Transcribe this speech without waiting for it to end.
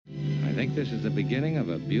I think this is the beginning of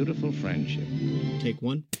a beautiful friendship. Take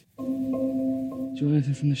one. Do you want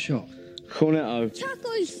anything from the shop? Cornetto.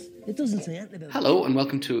 Tacos! It doesn't say anything about Hello and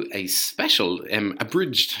welcome to a special,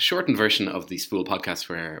 abridged, shortened version of the Spool podcast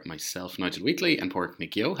where myself, Nigel Wheatley, and Porrick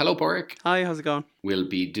Nickio, hello Porrick, Hi, how's it going? will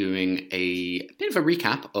be doing a bit of a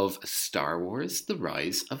recap of Star Wars The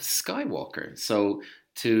Rise of Skywalker. So,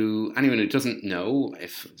 to anyone who doesn't know,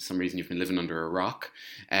 if for some reason you've been living under a rock,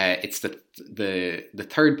 it's the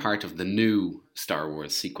third part of the new Star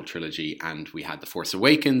Wars sequel trilogy, and we had The Force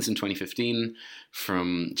Awakens in 2015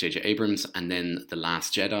 from J.J. Abrams, and then The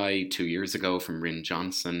Last Jedi 2 years ago from Rian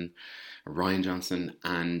Johnson,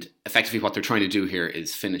 and effectively what they're trying to do here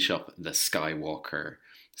is finish up the Skywalker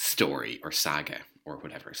story or saga or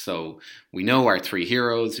whatever. So we know our three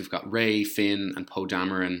heroes. We've got Rey, Finn, and Poe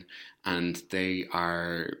Dameron, and they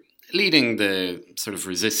are leading the sort of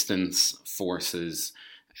resistance forces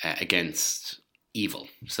against evil.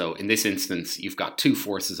 So in this instance, you've got two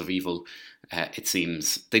forces of evil. It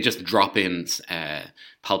seems they just drop in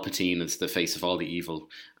Palpatine as the face of all the evil,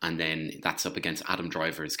 and then that's up against Adam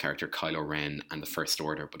Driver's character Kylo Ren and the First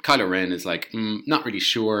Order. But Kylo Ren is like, not really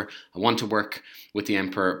sure. I want to work with the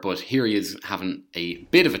Emperor, but here he is having a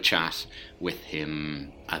bit of a chat with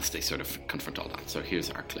him as they sort of confront all that. So here's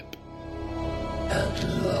our clip. At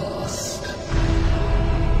last.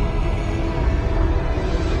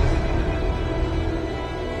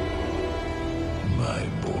 My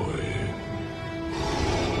boy.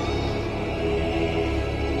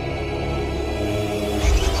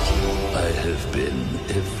 I have been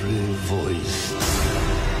every voice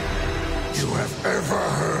you have ever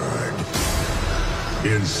heard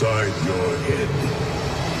inside your head.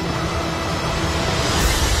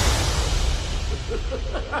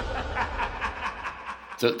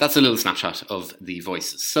 So that's a little snapshot of the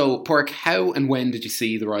voices. So, Pork, how and when did you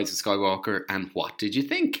see The Rise of Skywalker, and what did you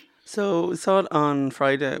think? So, saw it on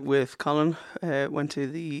Friday with Colin. Went to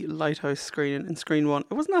the Lighthouse screening in Screen 1.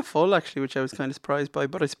 It wasn't that full, actually, which I was kind of surprised by,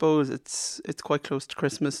 but I suppose it's quite close to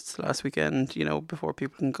Christmas. It's the last weekend, before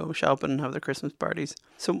people can go shopping and have their Christmas parties.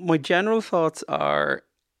 So, my general thoughts are,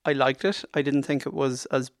 I liked it. I didn't think it was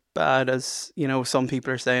as bad as, some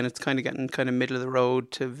people are saying. It's kind of getting kind of middle of the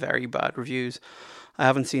road to very bad reviews. I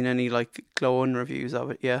haven't seen any glowing reviews of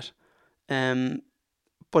it yet.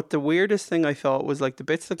 But the weirdest thing I thought was the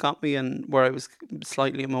bits that got me and where I was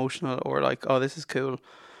slightly emotional or oh, this is cool,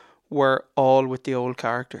 were all with the old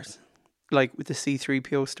characters. With the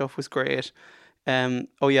C-3PO stuff was great.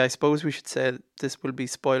 Oh yeah, I suppose we should say this will be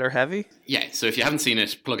spoiler heavy. Yeah, so if you haven't seen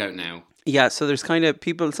it, plug out now. Yeah, so there's kind of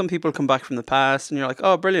some people come back from the past and you're like,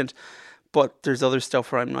 oh, brilliant. But there's other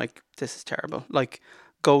stuff where I'm like, this is terrible.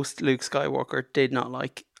 Ghost Luke Skywalker did not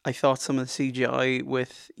like. I thought some of the CGI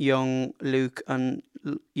with young Luke and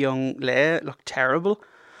young Leia looked terrible.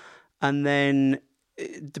 And then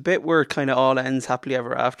the bit where it kind of all ends happily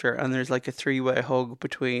ever after and there's a three-way hug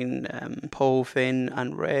between Poe, Finn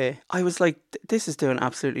and Rey. I was like, this is doing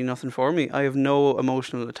absolutely nothing for me. I have no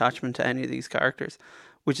emotional attachment to any of these characters,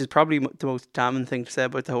 which is probably the most damning thing to say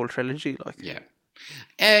about the whole trilogy. Yeah.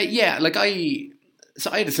 So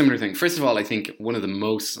I had a similar thing. First of all, I think one of the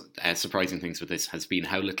most surprising things with this has been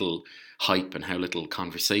how little hype and how little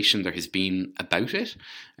conversation there has been about it.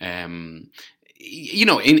 In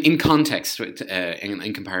context,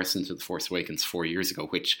 in comparison to The Force Awakens 4 years ago,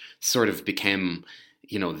 which sort of became,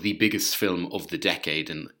 the biggest film of the decade.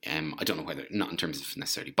 And I don't know whether, not in terms of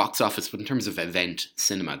necessarily box office, but in terms of event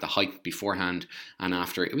cinema, the hype beforehand and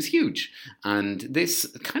after, it was huge. And this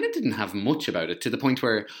kind of didn't have much about it, to the point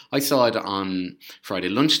where I saw it on Friday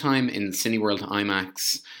lunchtime in Cineworld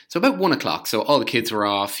IMAX. So about 1 o'clock. So all the kids were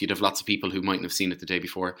off. You'd have lots of people who mightn't have seen it the day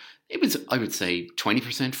before. It was, I would say,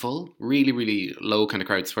 20% full. Really, really low kind of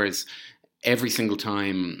crowds. Whereas every single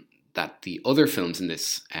time that the other films in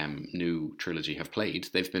this new trilogy have played,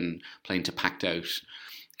 they've been playing to packed out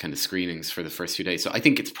kind of screenings for the first few days. So I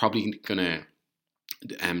think it's probably going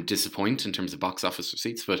to disappoint in terms of box office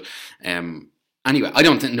receipts. But anyway, I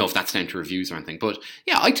don't know if that's down to reviews or anything. But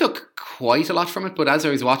yeah, I took quite a lot from it. But as I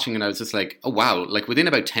was watching it, I was just like, oh wow, within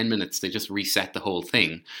about 10 minutes, they just reset the whole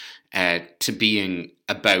thing to being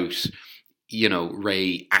about,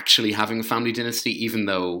 Rey actually having a family dynasty, even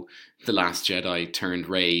though The Last Jedi turned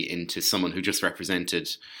Rey into someone who just represented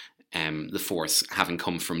the Force having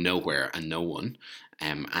come from nowhere and no one.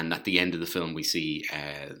 And at the end of the film, we see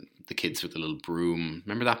the kids with the little broom.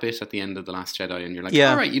 Remember that bit at the end of The Last Jedi? And you're like,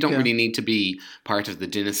 all right, you don't really need to be part of the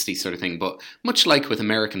dynasty sort of thing. But much like with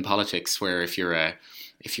American politics, where if you're a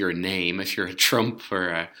if you're a name, if you're a Trump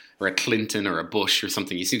or a Clinton or a Bush or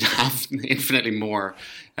something, you seem to have infinitely more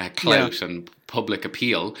clout and public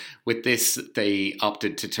appeal. With this, they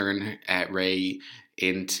opted to turn Rey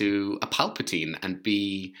into a Palpatine and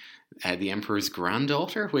be the Emperor's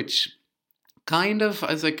granddaughter, which kind of,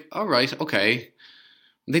 I was like, all right, okay.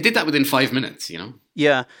 They did that within 5 minutes, you know?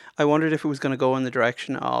 Yeah, I wondered if it was going to go in the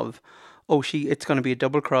direction of, it's going to be a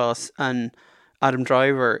double cross and Adam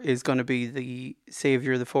Driver is going to be the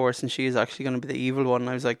savior of the Force and she is actually going to be the evil one. And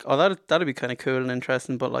I was like, that'd be kind of cool and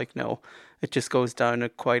interesting, but like, no, it just goes down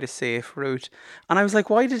quite a safe route. And I was like,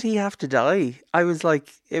 why did he have to die? I was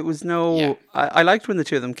like, it was no... Yeah. I liked when the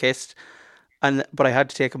two of them kissed, but I had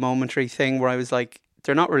to take a momentary thing where I was like,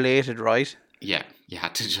 they're not related, right? Yeah, you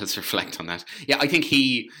had to just reflect on that. Yeah, I think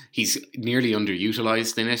he's nearly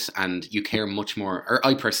underutilized in it, and you care much more, or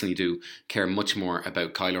I personally do care much more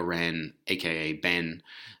about Kylo Ren, aka Ben,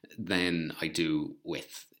 than I do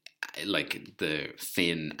with like the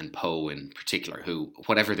Finn and Poe in particular, who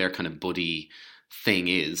whatever their kind of buddy thing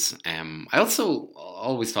is. I also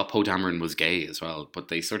always thought Poe Dameron was gay as well, but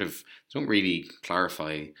they sort of don't really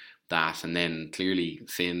clarify that, and then clearly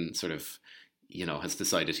Finn sort of, you know, has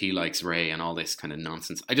decided he likes Rey and all this kind of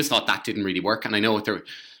nonsense. I just thought that didn't really work, and I know what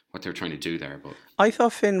they're trying to do there. But I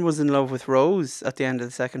thought Finn was in love with Rose at the end of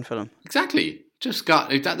the second film. Exactly. Just got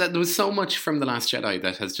that. There was so much from The Last Jedi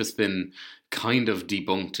that has just been kind of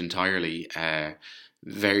debunked entirely,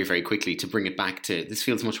 very, very quickly. To bring it back to this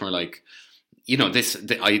feels much more like, you know, this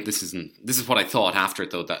is what I thought after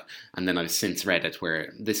it though, that, and then I've since read it,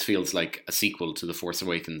 where this feels like a sequel to The Force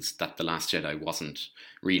Awakens that The Last Jedi wasn't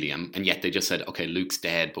really, and yet they just said, okay, Luke's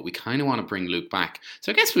dead, but we kind of want to bring Luke back,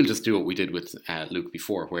 so I guess we'll just do what we did with Luke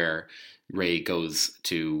before, where Rey goes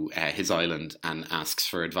to his island and asks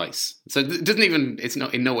for advice. So it doesn't even, it's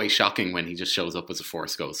in no way shocking when he just shows up as a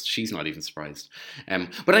Force ghost. She's not even surprised.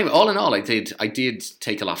 But anyway, all in all, I did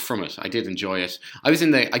take a lot from it. I did enjoy it. I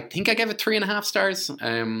think I gave it 3.5 stars,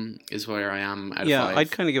 is where I am out of 5. Yeah,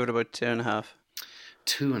 I'd kind of give it about 2.5.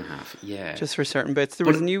 2.5, yeah. Just for certain bits. There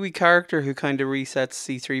was a new wee character who kind of resets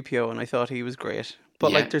C-3PO, and I thought he was great.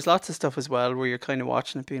 But like, there's lots of stuff as well where you're kind of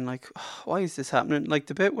watching it being like, oh, why is this happening? Like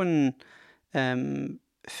the bit when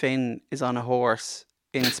Finn is on a horse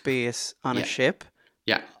in space on a ship.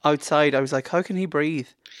 Yeah. Outside, I was like, how can he breathe?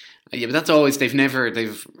 Yeah, but they've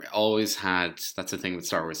always had, that's the thing with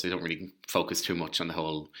Star Wars, they don't really focus too much on the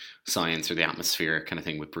whole science or the atmosphere kind of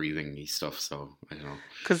thing with breathing stuff, so I don't know.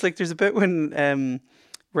 Because like there's a bit when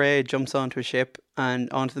Rey jumps onto a ship and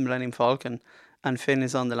onto the Millennium Falcon, and Finn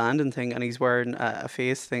is on the landing thing and he's wearing a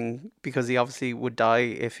face thing because he obviously would die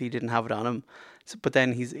if he didn't have it on him. So, but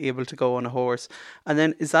then he's able to go on a horse. And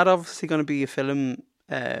then is that obviously going to be a film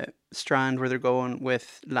strand where they're going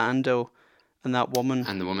with Lando and that woman?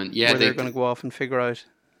 And the woman, yeah. Where they're going to go off and figure out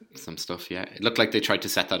some stuff, yeah. It looked like they tried to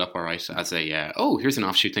set that up all right as a, here's an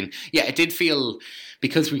offshoot thing. Yeah, it did feel,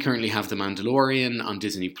 because we currently have The Mandalorian on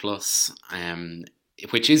Disney Plus,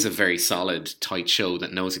 which is a very solid, tight show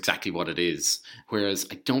that knows exactly what it is. Whereas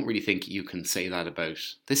I don't really think you can say that about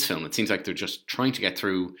this film. It seems like they're just trying to get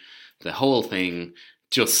through the whole thing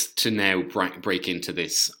just to now break into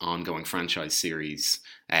this ongoing franchise series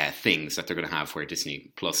things that they're going to have where Disney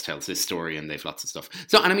Plus tells this story and they've lots of stuff.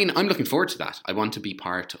 So, and I mean, I'm looking forward to that. I want to be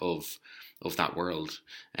part of that world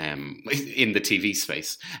in the TV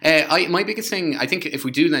space. My biggest thing, I think if we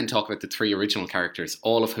do then talk about the 3 original characters,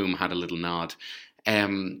 all of whom had a little nod,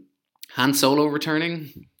 Han Solo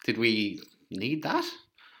returning, did we need that?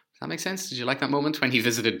 Does that make sense? Did you like that moment when he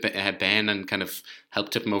visited Ben and kind of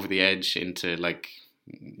helped tip him over the edge into like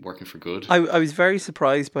working for good? I was very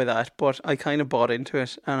surprised by that, but I kind of bought into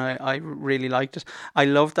it and I really liked it. I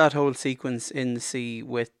loved that whole sequence in the sea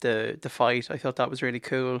with the fight. I thought that was really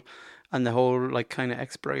cool. And the whole like kind of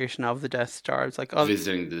exploration of the Death Star. It's like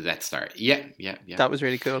visiting the Death Star. Yeah. That was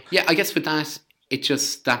really cool. Yeah, I guess with that,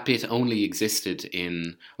 that bit only existed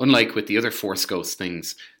in, unlike with the other Force Ghost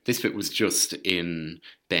things, this bit was just in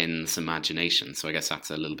Ben's imagination. So I guess that's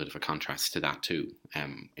a little bit of a contrast to that too,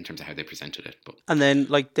 in terms of how they presented it. But and then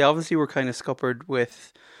like they obviously were kind of scuppered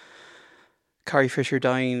with Carrie Fisher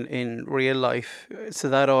dying in real life, so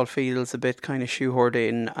that all feels a bit kind of shoehorned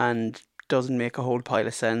in and doesn't make a whole pile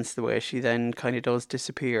of sense the way she then kind of does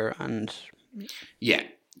disappear. And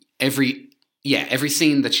every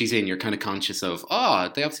scene that she's in, you're kind of conscious of,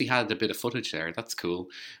 they obviously had a bit of footage there. That's cool.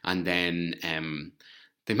 And then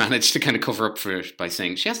they managed to kind of cover up for it by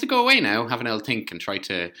saying she has to go away now, have an old think, and try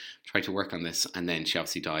to work on this. And then she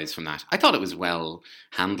obviously dies from that. I thought it was well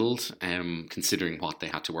handled, considering what they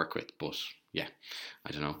had to work with. But yeah,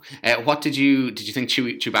 I don't know. What did you think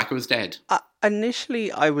Chewbacca was dead? Initially,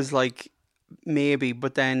 I was like, maybe,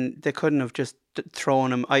 but then they couldn't have just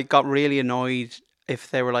thrown him. I got really annoyed if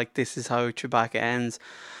they were like, this is how Chewbacca ends.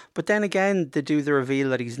 But then again, they do the reveal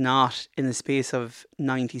that he's not in the space of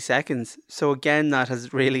 90 seconds. So again, that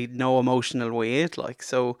has really no emotional weight. Like,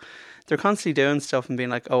 so they're constantly doing stuff and being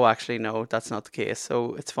like, oh, actually, no, that's not the case.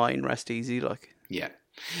 So it's fine, rest easy. Like, Yeah.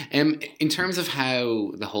 In terms of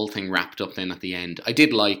how the whole thing wrapped up then at the end, I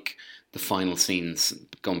did like the final scenes,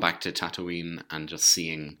 going back to Tatooine and just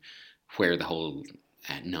seeing where the whole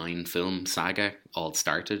 9-film saga all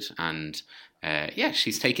started. And yeah,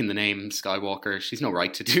 she's taken the name Skywalker. She's no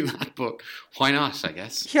right to do that, but why not, I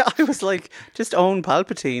guess? yeah, I was like, just own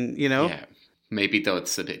Palpatine, you know? Yeah. Maybe though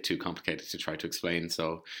it's a bit too complicated to try to explain.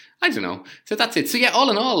 So I don't know. So that's it. So yeah, all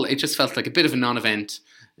in all, it just felt like a bit of a non-event,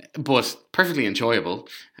 but perfectly enjoyable.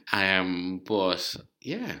 But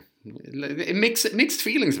yeah, mixed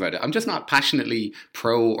feelings about it. I'm just not passionately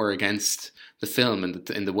pro or against the film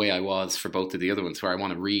in the way I was for both of the other ones, where I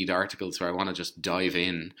want to read articles, where I want to just dive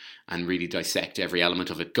in and really dissect every element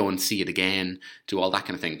of it, go and see it again, do all that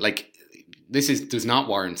kind of thing. Like, does not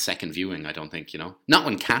warrant second viewing, I don't think, Not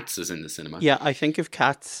when Cats is in the cinema. Yeah, I think if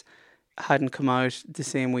Cats hadn't come out the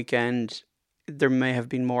same weekend, there may have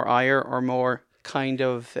been more ire or more kind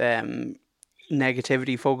of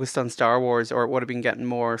negativity focused on Star Wars, or it would have been getting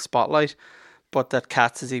more spotlight. But that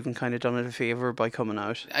Cats has even kind of done it a favour by coming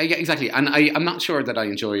out. Yeah, exactly. And I'm not sure that I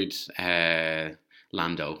enjoyed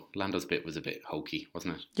Lando. Lando's bit was a bit hokey,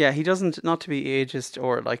 wasn't it? Yeah, he doesn't, not to be ageist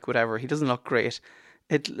or like whatever, he doesn't look great.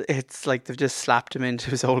 It's like they've just slapped him into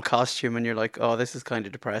his old costume and you're like, oh, this is kind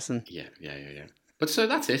of depressing. Yeah. But so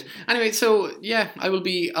that's it. Anyway, so yeah, I'll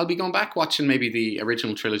be going back watching maybe the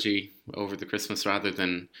original trilogy over the Christmas rather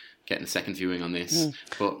than getting a second viewing on this.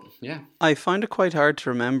 But yeah. I find it quite hard to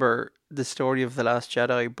remember the story of The Last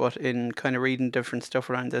Jedi, but in kind of reading different stuff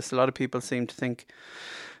around this, a lot of people seem to think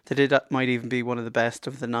that it might even be one of the best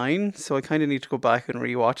of the 9. So I kind of need to go back and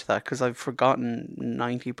rewatch that because I've forgotten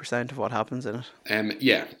 90% of what happens in it.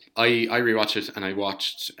 Yeah, I rewatched it and I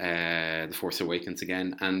watched The Force Awakens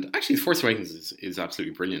again. And actually, The Force Awakens is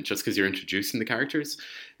absolutely brilliant just because you're introducing the characters.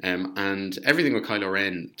 And everything with Kylo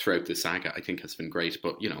Ren throughout the saga, I think, has been great.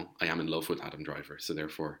 But, I am in love with Adam Driver. So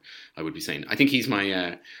therefore, I would be saying, I think he's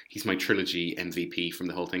my trilogy MVP from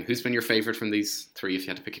the whole thing. Who's been your favourite from these 3 if you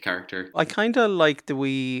had to pick a character? I kind of like the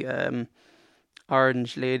wee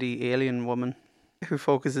orange lady alien woman who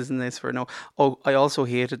focuses in this for no. Oh, I also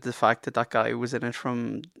hated the fact that guy was in it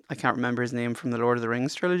from, I can't remember his name, from the Lord of the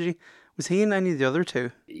Rings trilogy. Was he in any of the other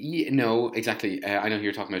 2? Yeah, no, exactly. I know who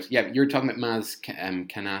you're talking about. Yeah, you're talking about Maz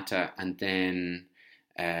Kanata, and then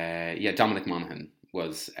Dominic Monaghan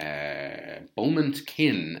was Beaumont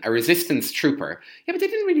Kin, a resistance trooper. Yeah, but they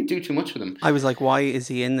didn't really do too much with him. I was like, why is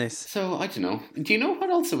he in this? So, I don't know. Do you know what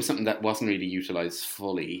also was something that wasn't really utilised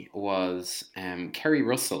fully was Kerry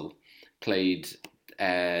Russell played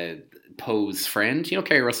Poe's friend.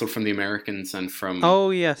 Kerry Russell from The Americans and from...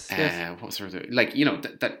 Oh, yes. What was her... Like,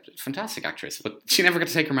 that fantastic actress, but she never got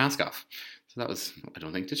to take her mask off. So that was... I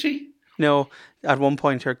don't think, did she? No, at one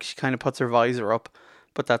point she kind of puts her visor up.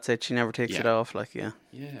 But that's it. She never takes it off. Yeah.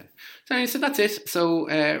 So that's it. So,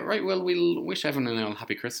 right, well, we'll wish everyone a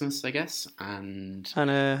happy Christmas, I guess. And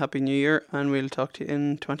a happy New Year. And we'll talk to you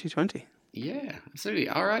in 2020. Yeah, absolutely.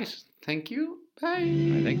 All right. Thank you. Bye.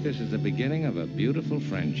 I think this is the beginning of a beautiful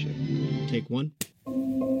friendship. Take 1. Do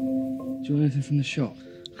you want anything from the shop?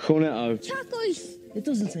 Cornetto. Chocolate! It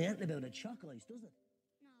doesn't say anything about a chocolate, does it?